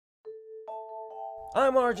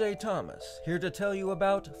I'm RJ Thomas, here to tell you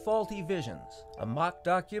about Faulty Visions, a mock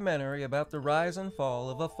documentary about the rise and fall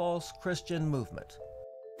of a false Christian movement.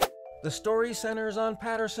 The story centers on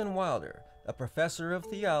Patterson Wilder, a professor of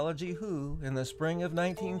theology who, in the spring of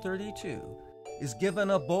 1932, is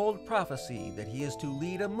given a bold prophecy that he is to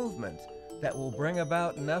lead a movement that will bring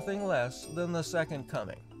about nothing less than the second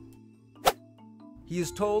coming. He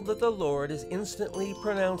is told that the Lord is instantly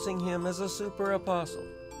pronouncing him as a super apostle,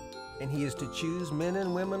 and he is to choose men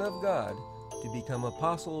and women of God to become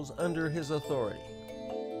apostles under his authority.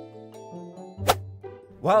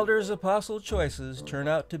 Wilder's apostle choices turn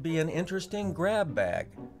out to be an interesting grab bag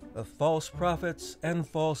of false prophets and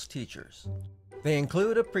false teachers. They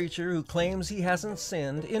include a preacher who claims he hasn't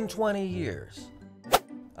sinned in 20 years,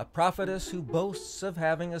 a prophetess who boasts of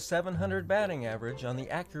having a 700 batting average on the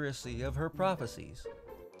accuracy of her prophecies,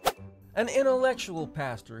 an intellectual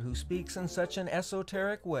pastor who speaks in such an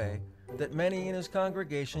esoteric way that many in his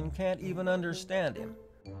congregation can't even understand him,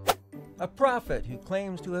 a prophet who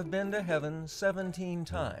claims to have been to heaven 17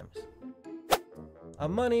 times, a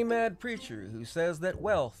money-mad preacher who says that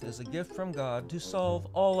wealth is a gift from God to solve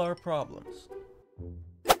all our problems,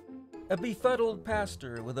 a befuddled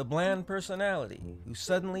pastor with a bland personality who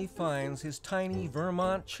suddenly finds his tiny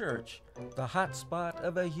Vermont church the hotspot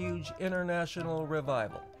of a huge international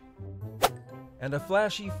revival, and a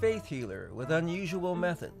flashy faith healer with unusual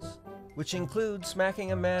methods, which include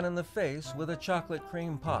smacking a man in the face with a chocolate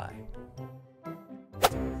cream pie.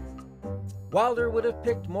 Wilder would have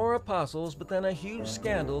picked more apostles, but then a huge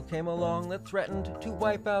scandal came along that threatened to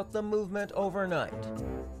wipe out the movement overnight.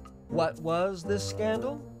 What was this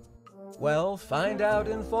scandal? Well, find out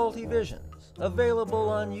in Faulty Visions, available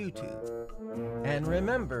on YouTube. And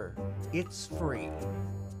remember, it's free.